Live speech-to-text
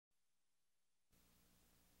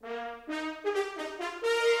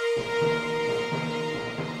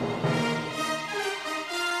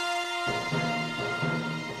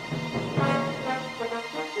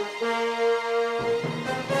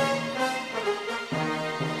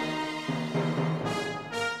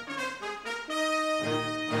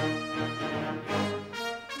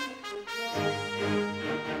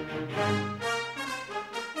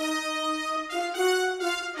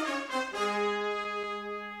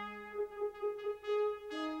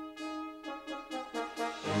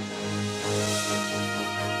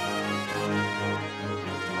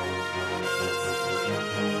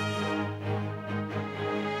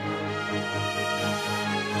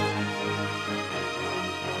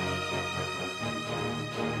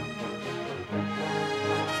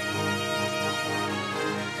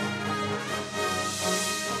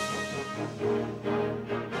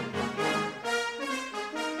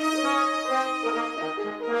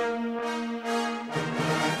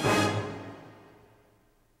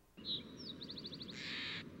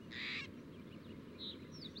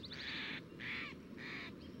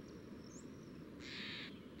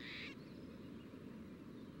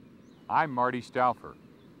I'm Marty Stouffer.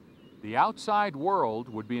 The outside world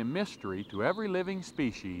would be a mystery to every living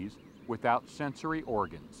species without sensory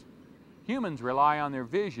organs. Humans rely on their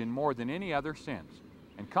vision more than any other sense,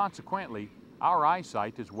 and consequently, our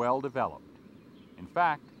eyesight is well developed. In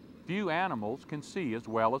fact, few animals can see as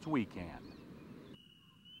well as we can.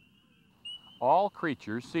 All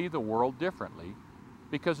creatures see the world differently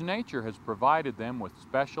because nature has provided them with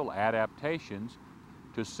special adaptations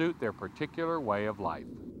to suit their particular way of life.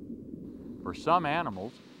 For some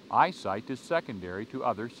animals, eyesight is secondary to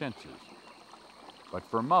other senses, but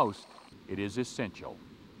for most, it is essential.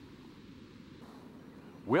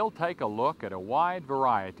 We'll take a look at a wide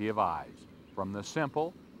variety of eyes, from the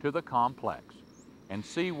simple to the complex, and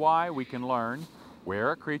see why we can learn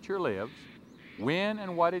where a creature lives, when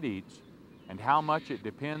and what it eats, and how much it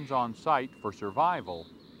depends on sight for survival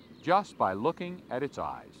just by looking at its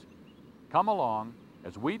eyes. Come along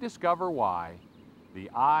as we discover why the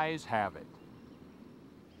eyes have it.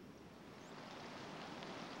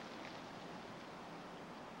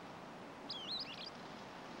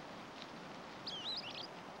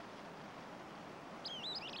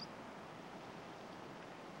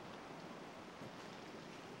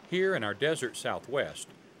 Here in our desert Southwest,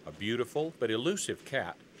 a beautiful but elusive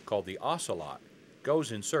cat called the ocelot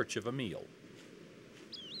goes in search of a meal.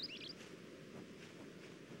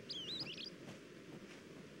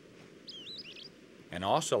 An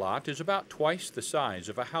ocelot is about twice the size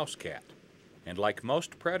of a house cat, and like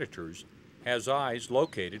most predators, has eyes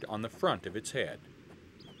located on the front of its head.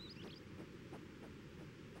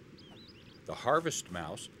 The harvest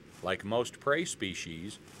mouse, like most prey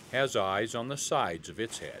species, has eyes on the sides of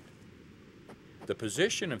its head. The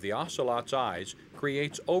position of the ocelot's eyes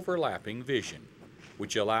creates overlapping vision,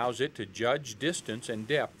 which allows it to judge distance and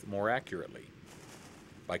depth more accurately.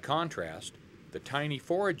 By contrast, the tiny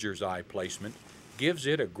forager's eye placement gives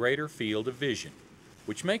it a greater field of vision,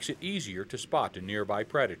 which makes it easier to spot a nearby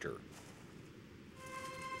predator.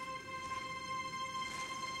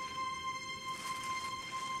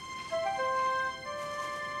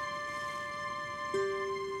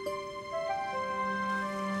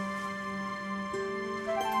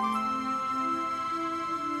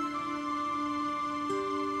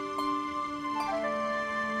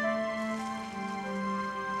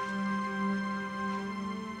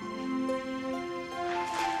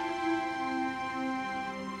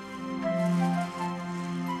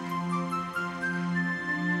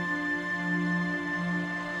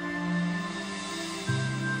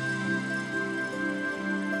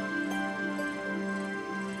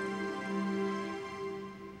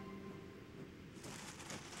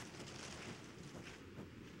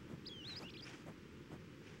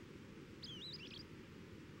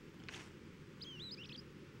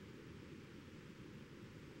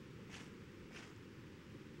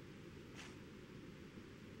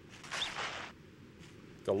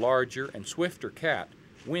 The larger and swifter cat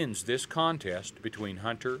wins this contest between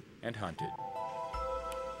hunter and hunted.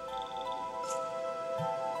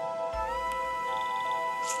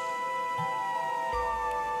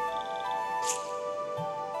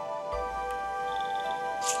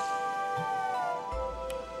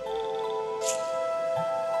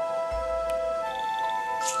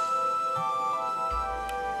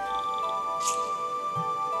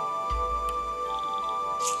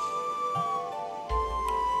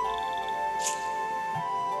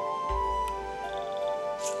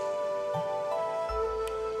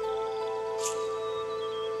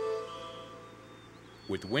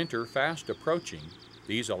 With winter fast approaching,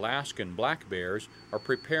 these Alaskan black bears are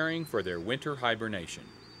preparing for their winter hibernation.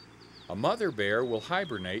 A mother bear will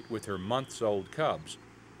hibernate with her months-old cubs,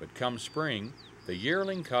 but come spring, the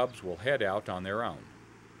yearling cubs will head out on their own.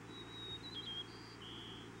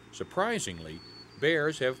 Surprisingly,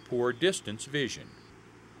 bears have poor distance vision.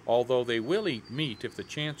 Although they will eat meat if the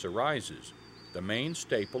chance arises, the main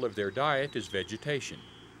staple of their diet is vegetation.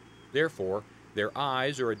 Therefore, their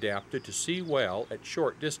eyes are adapted to see well at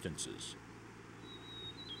short distances.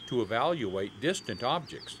 To evaluate distant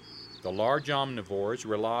objects, the large omnivores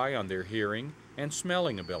rely on their hearing and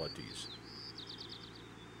smelling abilities.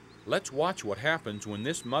 Let's watch what happens when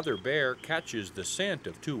this mother bear catches the scent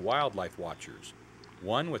of two wildlife watchers,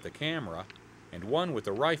 one with a camera and one with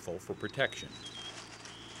a rifle for protection.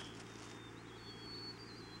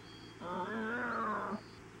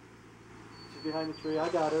 She's behind the tree. I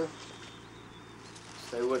got her.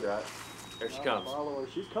 Stay with her. There she comes. Follow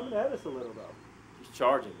her. She's coming at us a little, though. She's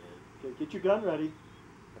charging, man. Okay, get your gun ready.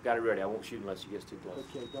 I've got it ready. I won't shoot unless she gets too close.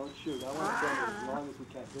 Okay, don't shoot. I want to send her as long as we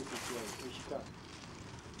can. This is great. Here she comes.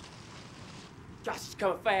 Josh, she's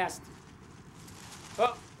coming fast.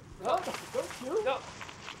 Oh, oh, Don't shoot. no.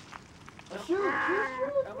 Shoot.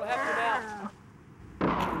 I'm gonna have to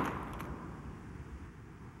now.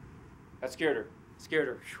 That scared her. Scared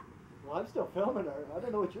her. Well, I'm still filming her. I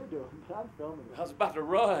don't know what you're doing, but I'm filming I her. was about to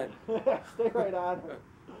run. Stay right on her.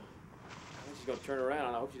 I think she's gonna turn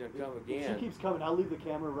around. I hope she doesn't come If again. she keeps coming, I'll leave the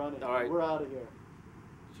camera running. All right. We're out of here.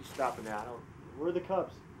 She's stopping now. I don't. Where are the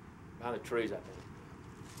cubs? Behind the trees, I think.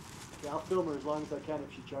 Okay, I'll film her as long as I can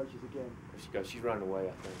if she charges again. There she goes. She's running away,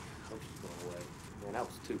 I think. I hope she's going away. Man, that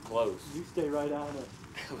was too close. You stay right on her.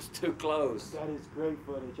 That was too close. That is great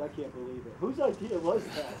footage. I can't believe it. Whose idea was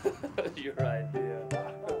that? Your idea.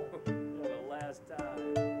 For the last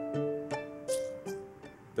time.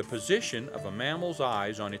 The position of a mammal's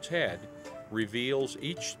eyes on its head reveals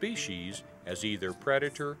each species as either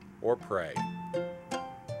predator or prey.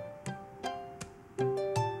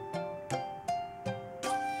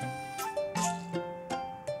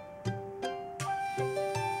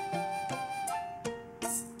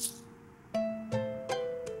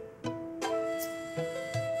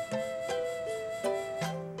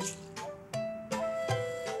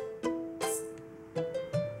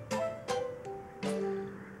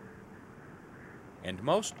 And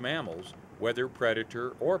most mammals, whether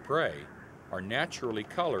predator or prey, are naturally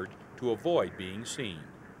colored to avoid being seen.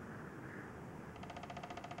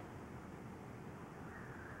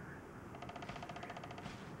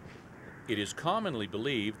 It is commonly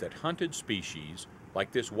believed that hunted species,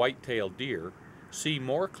 like this white-tailed deer, see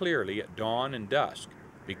more clearly at dawn and dusk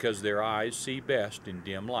because their eyes see best in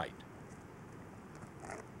dim light.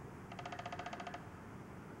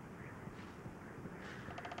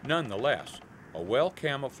 Nonetheless, a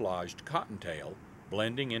well-camouflaged cottontail,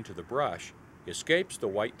 blending into the brush, escapes the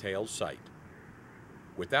whitetail's sight.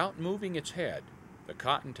 Without moving its head, the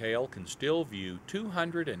cottontail can still view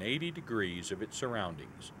 280 degrees of its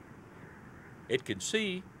surroundings. It can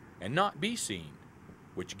see and not be seen,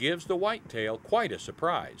 which gives the whitetail quite a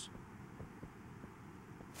surprise.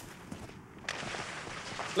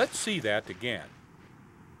 Let's see that again.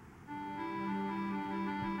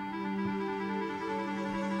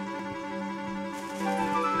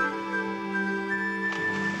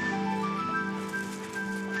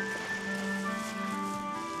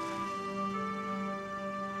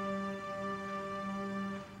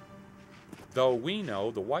 Though we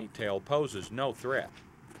know the whitetail poses no threat,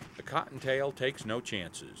 the cottontail takes no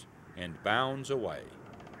chances and bounds away.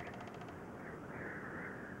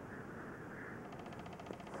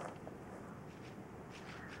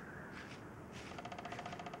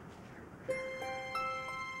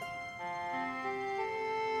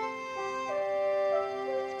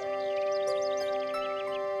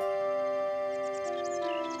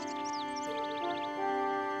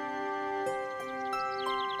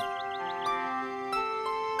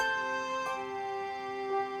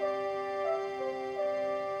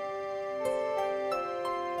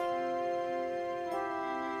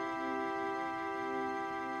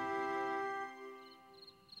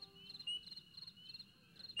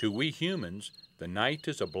 To we humans, the night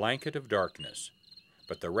is a blanket of darkness,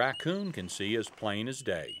 but the raccoon can see as plain as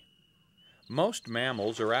day. Most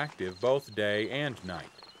mammals are active both day and night,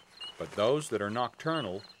 but those that are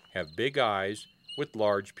nocturnal have big eyes with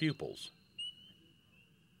large pupils.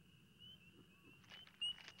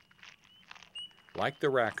 Like the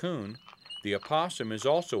raccoon, the opossum is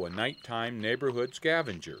also a nighttime neighborhood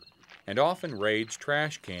scavenger and often raids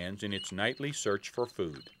trash cans in its nightly search for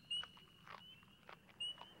food.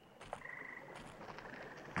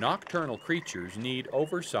 Nocturnal creatures need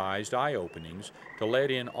oversized eye openings to let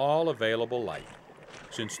in all available light.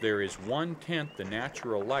 since there is 1/10 the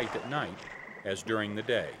natural light at night as during the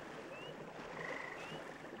day.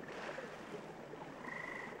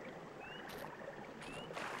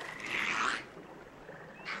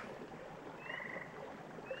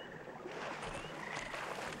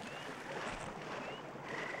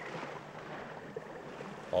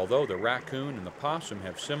 Although the raccoon and the possum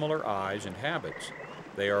have similar eyes and habits,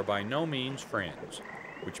 they are by no means friends,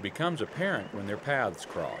 which becomes apparent when their paths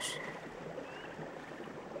cross.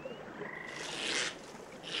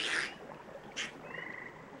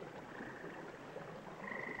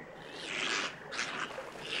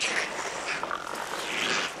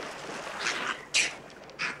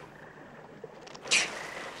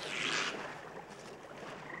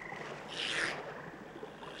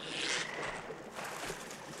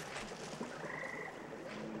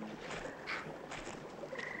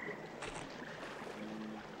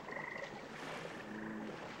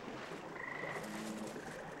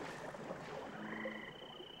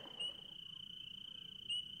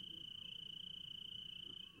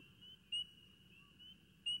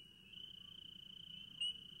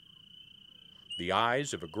 The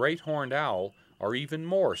eyes of a great horned owl are even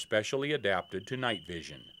more specially adapted to night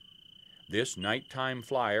vision. This nighttime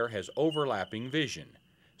flyer has overlapping vision,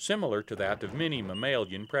 similar to that of many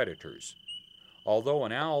mammalian predators. Although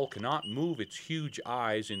an owl cannot move its huge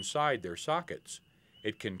eyes inside their sockets,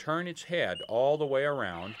 it can turn its head all the way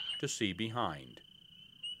around to see behind.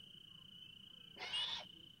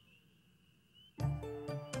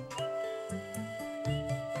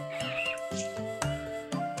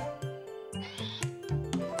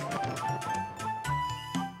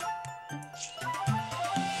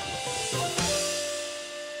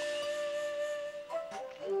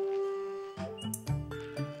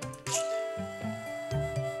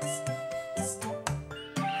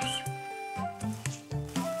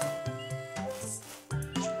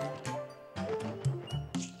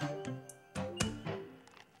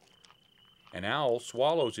 An owl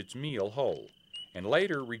swallows its meal whole, and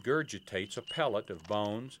later regurgitates a pellet of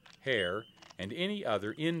bones, hair, and any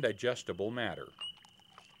other indigestible matter.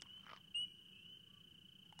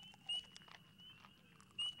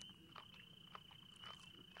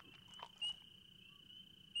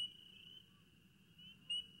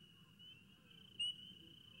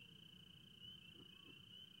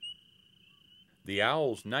 The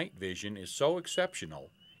owl's night vision is so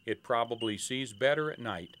exceptional, it probably sees better at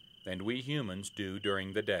night than we humans do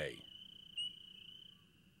during the day.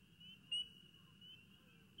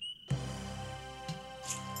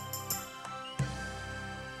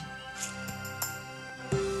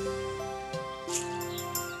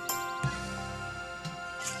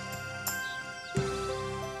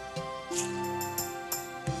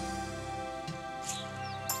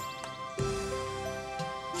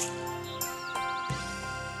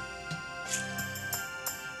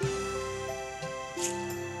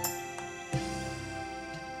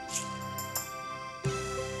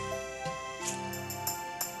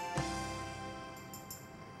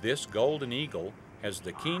 This golden eagle has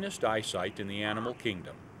the keenest eyesight in the animal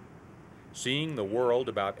kingdom. Seeing the world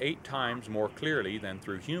about 8 times more clearly than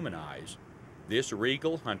through human eyes, this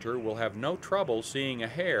regal hunter will have no trouble seeing a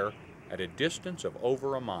hare at a distance of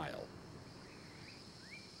over a mile.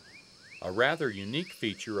 A rather unique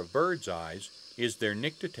feature of birds' eyes is their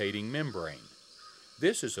nictitating membrane.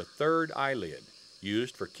 This is a third eyelid,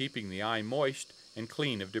 used for keeping the eye moist and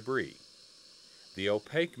clean of debris. The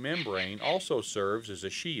opaque membrane also serves as a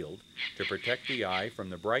shield to protect the eye from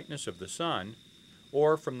the brightness of the sun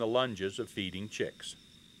or from the lunges of feeding chicks.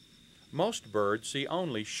 Most birds see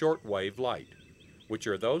only short-wave light, which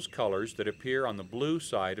are those colors that appear on the blue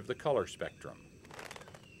side of the color spectrum.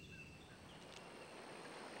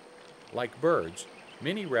 Like birds,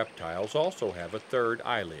 many reptiles also have a third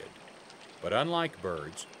eyelid. But unlike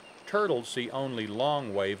birds, turtles see only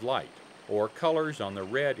long-wave light, or colors on the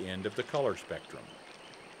red end of the color spectrum.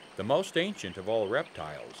 The most ancient of all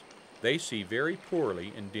reptiles, they see very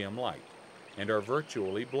poorly in dim light, and are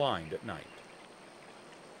virtually blind at night.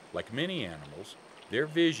 Like many animals, their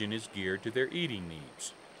vision is geared to their eating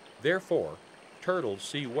needs. Therefore, turtles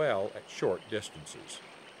see well at short distances.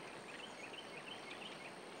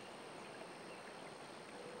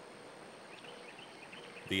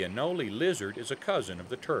 The Anole lizard is a cousin of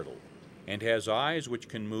the turtle, and has eyes which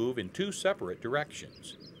can move in 2 separate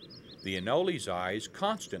directions. The Anole's eyes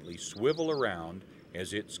constantly swivel around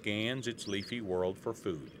as it scans its leafy world for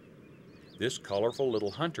food. This colorful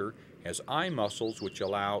little hunter has eye muscles which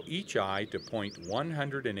allow each eye to point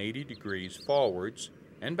 180 degrees forwards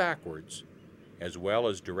and backwards, as well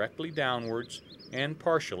as directly downwards and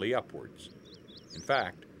partially upwards. In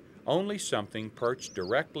fact, Only something perched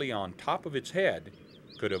directly on top of its head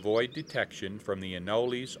could avoid detection from the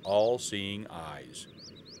anole's all-seeing eyes.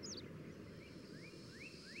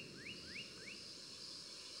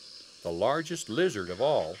 The largest lizard of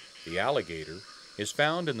all, the alligator, is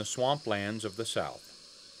found in the swamplands of the south.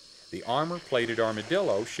 The armor-plated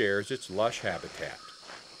armadillo shares its lush habitat.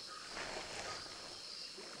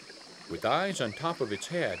 With eyes on top of its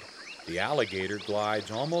head, the alligator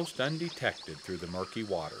glides almost undetected through the murky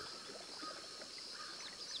water.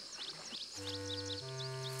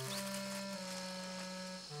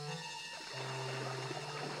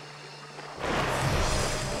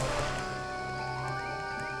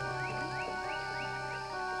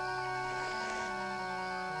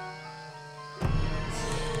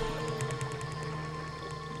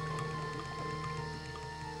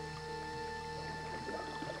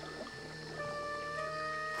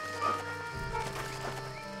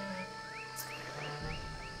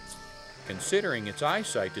 Considering its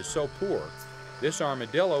eyesight is so poor, this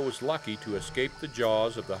armadillo was lucky to escape the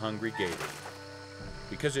jaws of the hungry gator.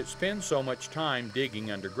 Because it spends so much time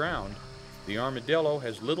digging underground, the armadillo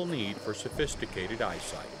has little need for sophisticated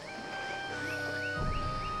eyesight.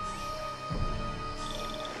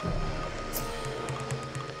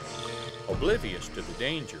 Oblivious to the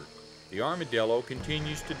danger, the armadillo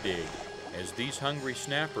continues to dig as these hungry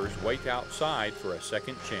snappers wait outside for a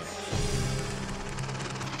second chance.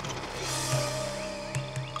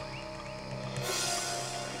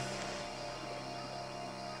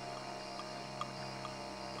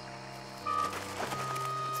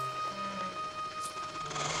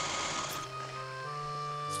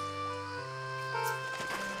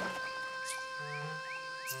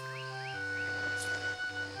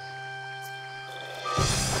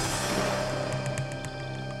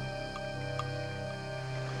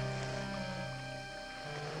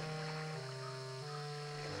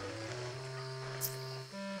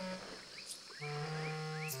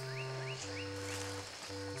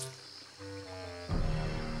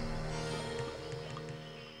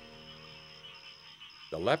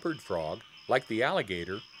 The leopard frog, like the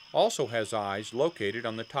alligator, also has eyes located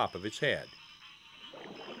on the top of its head.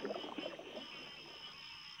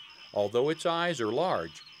 Although its eyes are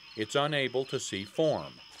large, it's unable to see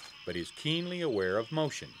form, but is keenly aware of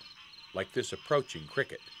motion, like this approaching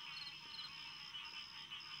cricket.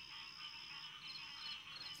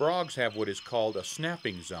 Frogs have what is called a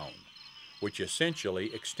snapping zone, which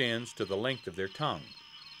essentially extends to the length of their tongue.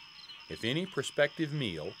 If any prospective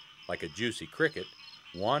meal, like a juicy cricket,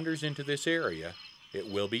 wanders into this area, it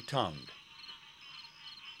will be tongued.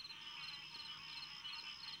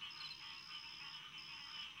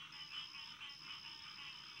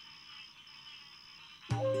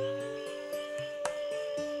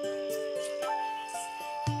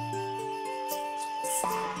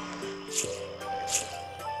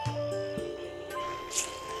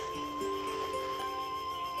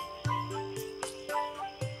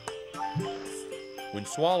 When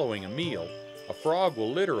swallowing a meal, a frog will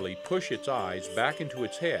literally push its eyes back into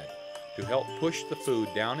its head to help push the food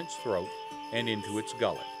down its throat and into its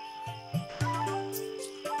gullet.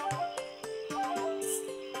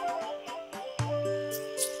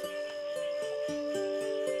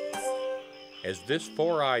 As this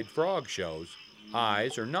four-eyed frog shows,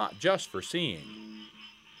 eyes are not just for seeing.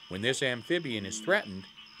 When this amphibian is threatened,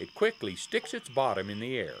 it quickly sticks its bottom in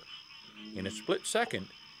the air. In a split second,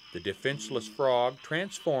 the defenseless frog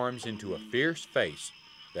transforms into a fierce face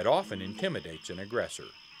that often intimidates an aggressor.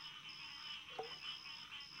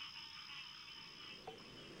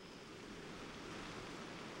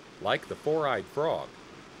 Like the four-eyed frog,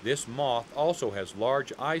 this moth also has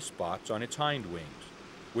large eye spots on its hind wings,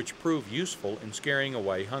 which prove useful in scaring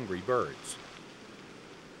away hungry birds.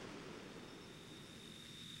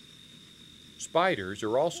 Spiders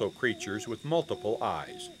are also creatures with multiple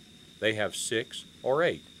eyes. They have 6 or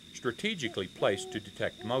 8, strategically placed to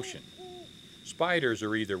detect motion. Spiders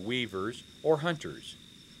are either weavers or hunters.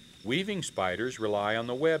 Weaving spiders rely on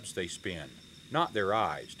the webs they spin, not their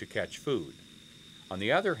eyes, to catch food. On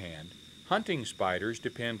the other hand, hunting spiders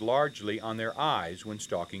depend largely on their eyes when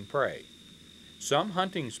stalking prey. Some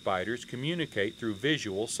hunting spiders communicate through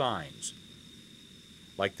visual signs,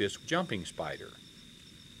 like this jumping spider.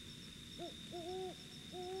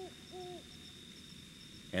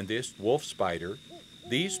 And this wolf spider.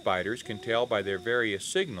 These spiders can tell by their various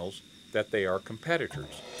signals that they are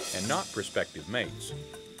competitors and not prospective mates.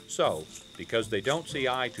 So, because they don't see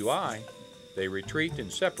eye to eye, they retreat in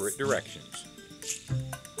separate directions.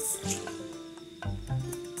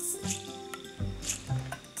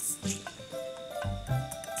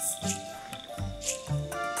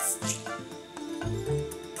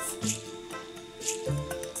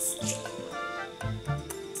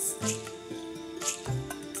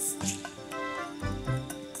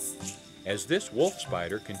 As this wolf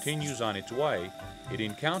spider continues on its way, it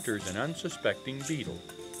encounters an unsuspecting beetle.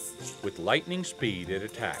 With lightning speed, it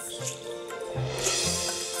attacks.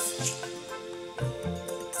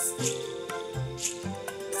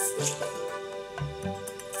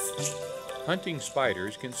 Hunting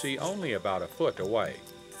spiders can see only about a foot away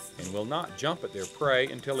and will not jump at their prey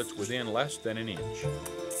until it's within less than an inch.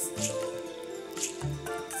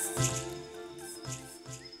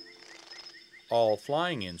 All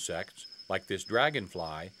flying insects, like this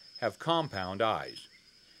dragonfly, have compound eyes.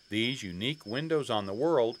 These unique windows on the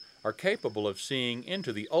world are capable of seeing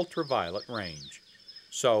into the ultraviolet range.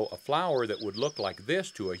 So a flower that would look like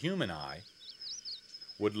this to a human eye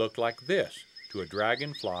would look like this to a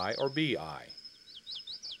dragonfly or bee eye.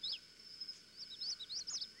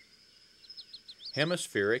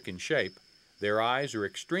 Hemispheric in shape, their eyes are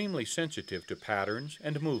extremely sensitive to patterns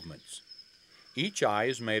and movements. Each eye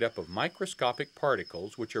is made up of microscopic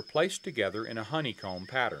particles which are placed together in a honeycomb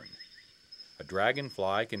pattern. A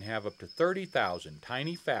dragonfly can have up to 30,000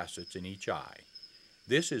 tiny facets in each eye.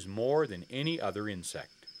 This is more than any other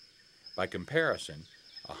insect. By comparison,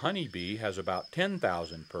 a honeybee has about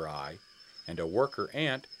 10,000 per eye, and a worker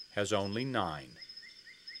ant has only 9.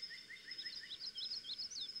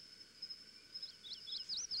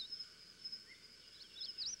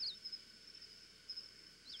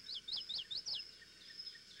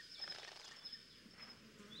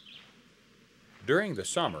 During the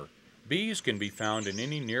summer, bees can be found in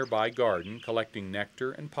any nearby garden collecting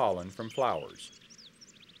nectar and pollen from flowers.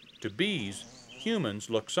 To bees, humans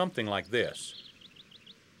look something like this.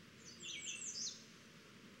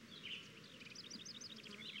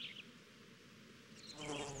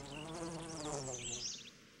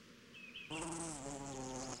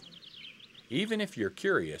 Even if you're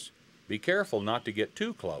curious, be careful not to get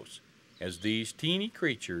too close, as these teeny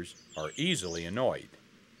creatures are easily annoyed.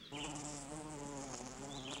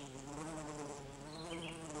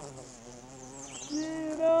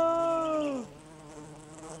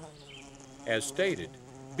 As stated,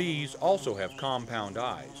 bees also have compound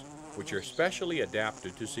eyes, which are specially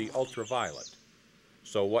adapted to see ultraviolet.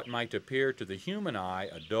 So what might appear to the human eye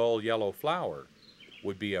a dull yellow flower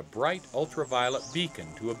would be a bright ultraviolet beacon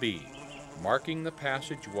to a bee, marking the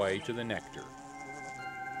passageway to the nectar.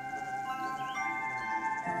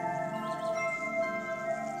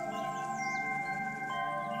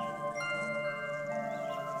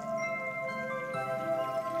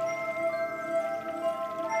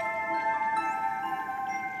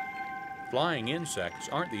 Flying insects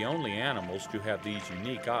aren't the only animals to have these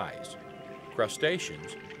unique eyes.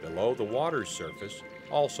 Crustaceans, below the water's surface,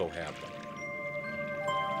 also have them.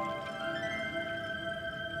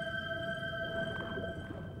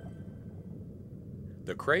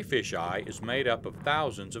 The crayfish eye is made up of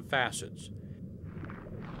thousands of facets.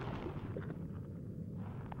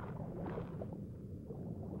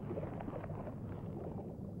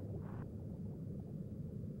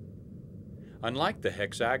 Unlike the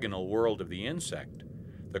hexagonal world of the insect,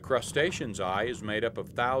 the crustacean's eye is made up of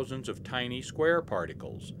thousands of tiny square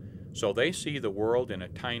particles, so they see the world in a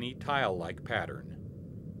tiny tile-like pattern.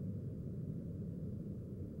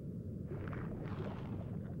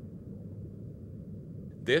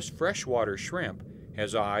 This freshwater shrimp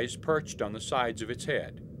has eyes perched on the sides of its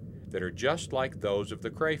head that are just like those of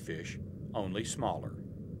the crayfish, only smaller.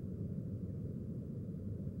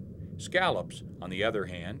 Scallops, on the other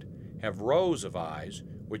hand, have rows of eyes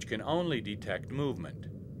which can only detect movement.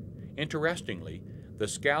 Interestingly, the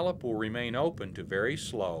scallop will remain open to very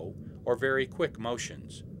slow or very quick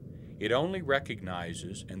motions. It only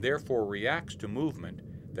recognizes and therefore reacts to movement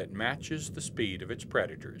that matches the speed of its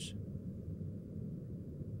predators.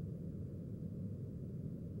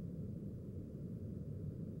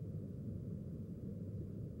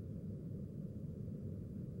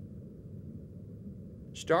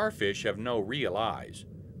 Starfish have no real eyes,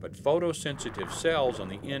 but photosensitive cells on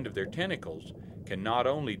the end of their tentacles can not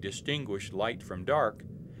only distinguish light from dark,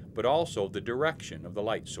 but also the direction of the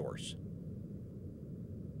light source.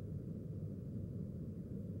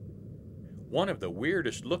 One of the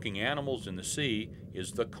weirdest looking animals in the sea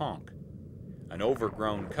is the conch. An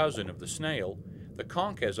overgrown cousin of the snail, the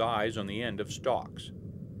conch has eyes on the end of stalks.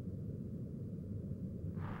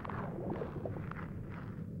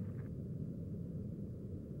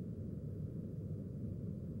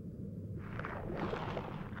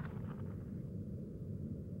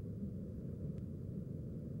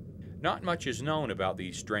 Not much is known about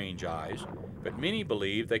these strange eyes, but many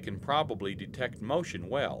believe they can probably detect motion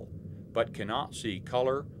well, but cannot see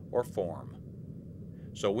color or form.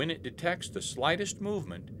 So when it detects the slightest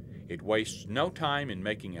movement, it wastes no time in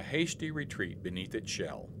making a hasty retreat beneath its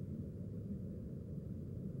shell.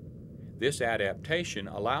 This adaptation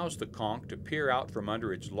allows the conch to peer out from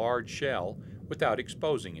under its large shell without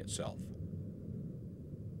exposing itself.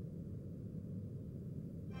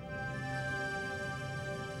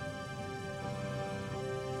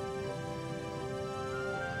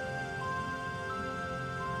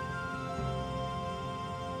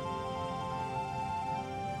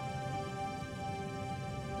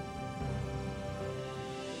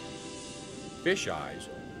 Fish eyes,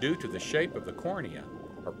 due to the shape of the cornea,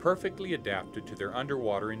 are perfectly adapted to their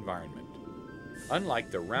underwater environment.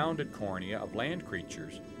 Unlike the rounded cornea of land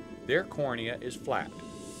creatures, their cornea is flat.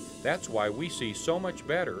 That's why we see so much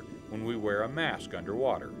better when we wear a mask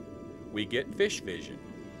underwater. We get fish vision.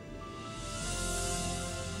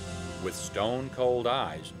 With stone-cold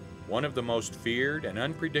eyes, one of the most feared and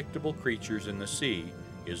unpredictable creatures in the sea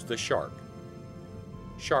is the shark.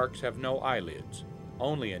 Sharks have no eyelids,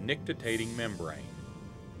 only a nictitating membrane.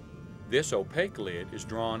 This opaque lid is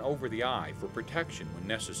drawn over the eye for protection when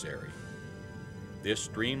necessary. This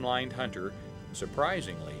streamlined hunter,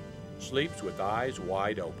 surprisingly, sleeps with eyes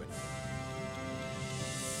wide open.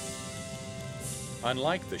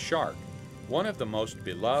 Unlike the shark, one of the most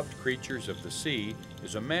beloved creatures of the sea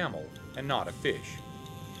is a mammal and not a fish.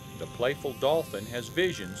 The playful dolphin has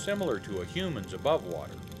vision similar to a human's above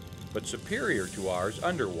water, but superior to ours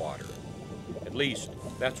underwater. At least,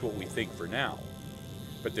 that's what we think for now.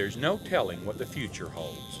 But there's no telling what the future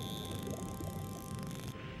holds.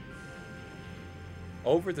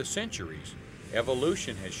 Over the centuries,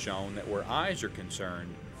 evolution has shown that where eyes are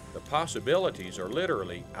concerned, the possibilities are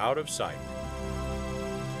literally out of sight.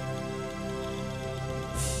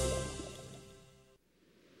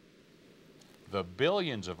 The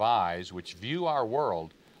billions of eyes which view our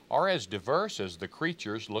world are as diverse as the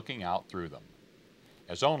creatures looking out through them.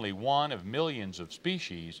 As only one of millions of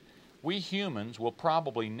species, we humans will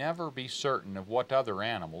probably never be certain of what other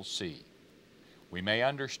animals see. We may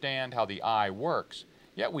understand how the eye works,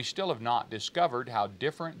 yet we still have not discovered how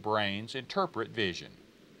different brains interpret vision.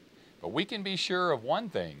 But we can be sure of one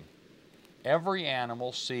thing: every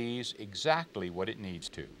animal sees exactly what it needs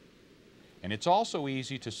to. And it's also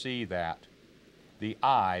easy to see that the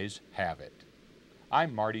eyes have it.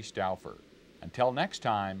 I'm Marty Stouffer. Until next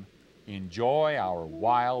time, enjoy our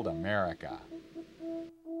wild America.